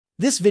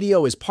This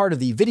video is part of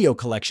the video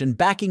collection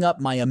backing up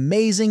my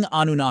amazing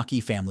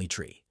Anunnaki family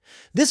tree.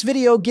 This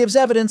video gives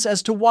evidence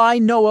as to why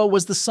Noah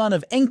was the son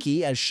of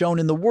Enki as shown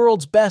in the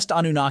world's best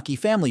Anunnaki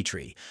family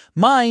tree,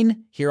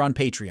 mine here on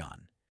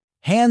Patreon.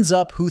 Hands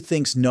up who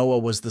thinks Noah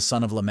was the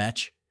son of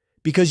Lamech?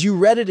 Because you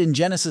read it in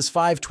Genesis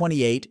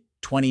 5:28,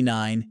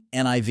 29,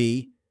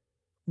 NIV.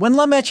 When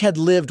Lamech had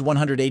lived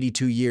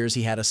 182 years,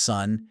 he had a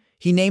son.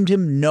 He named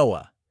him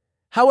Noah.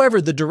 However,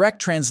 the direct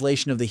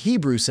translation of the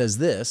Hebrew says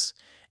this,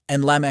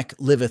 "And Lamech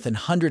liveth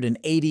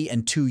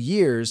 182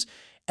 years,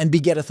 and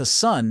begetteth a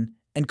son,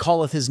 and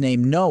calleth his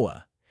name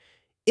Noah."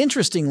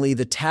 Interestingly,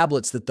 the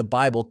tablets that the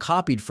Bible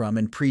copied from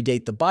and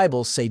predate the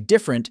Bible say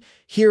different.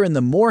 Here in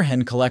the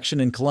Moorhen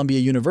collection in Columbia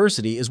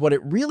University is what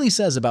it really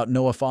says about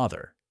Noah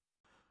father.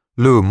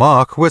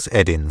 Lu-Mark was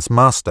Edin's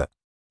master.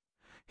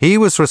 He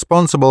was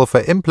responsible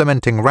for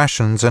implementing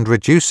rations and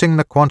reducing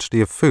the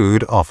quantity of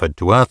food offered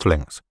to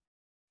earthlings.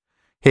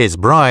 His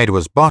bride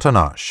was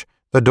Botanash,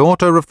 the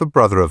daughter of the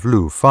brother of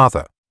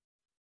Lu-father.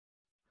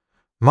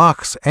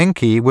 Mark's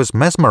Enki was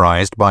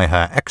mesmerized by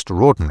her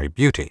extraordinary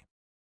beauty.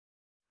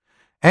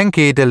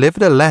 Enki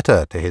delivered a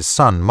letter to his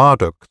son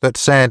Marduk that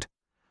said,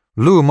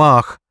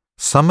 "Lu-Mark,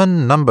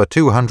 summon number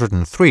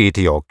 203 to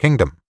your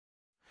kingdom.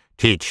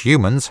 Teach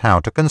humans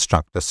how to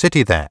construct a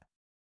city there."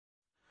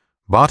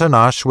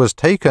 Botanash was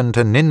taken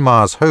to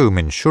Ninmar's home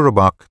in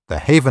Shurubak, the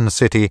haven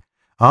city,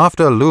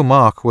 after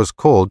Lu-Mark was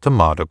called to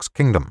Marduk's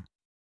kingdom.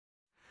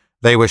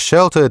 They were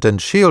sheltered and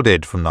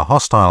shielded from the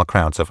hostile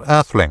crowds of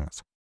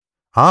earthlings.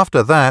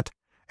 After that,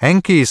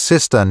 Enki's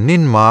sister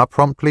Ninmar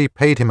promptly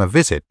paid him a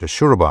visit to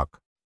Shurubak.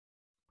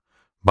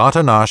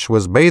 Botanash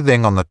was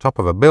bathing on the top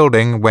of a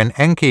building when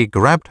Enki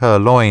grabbed her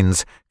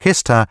loins,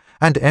 kissed her,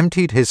 and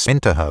emptied his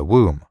into her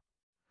womb.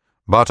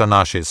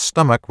 Botanash's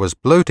stomach was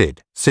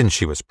bloated since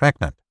she was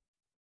pregnant.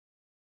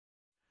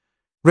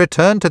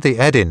 "Return to the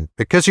Edin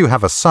because you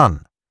have a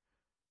son,"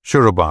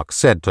 Shurubak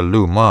said to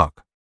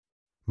Lu-Mark.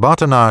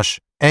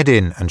 Botanash,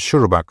 Edin and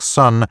Shurubak's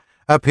son,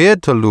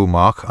 appeared to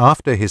Lu-Mark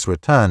after his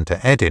return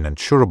to Edin and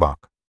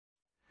Shurubak.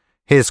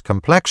 His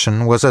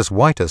complexion was as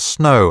white as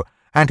snow,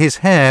 and his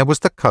hair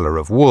was the color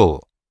of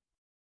wool.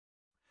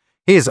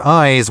 His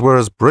eyes were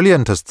as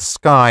brilliant as the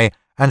sky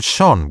and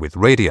shone with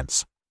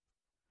radiance.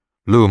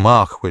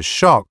 Lu-Mark was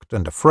shocked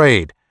and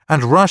afraid,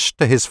 and rushed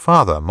to his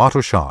father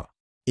Matushal.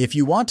 If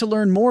you want to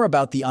learn more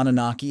about the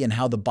Anunnaki and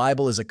how the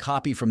Bible is a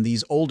copy from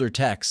these older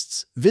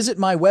texts, visit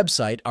my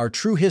website,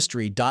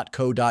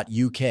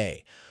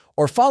 ourtruehistory.co.uk,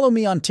 or follow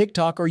me on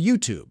TikTok or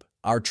YouTube,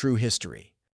 Our True History.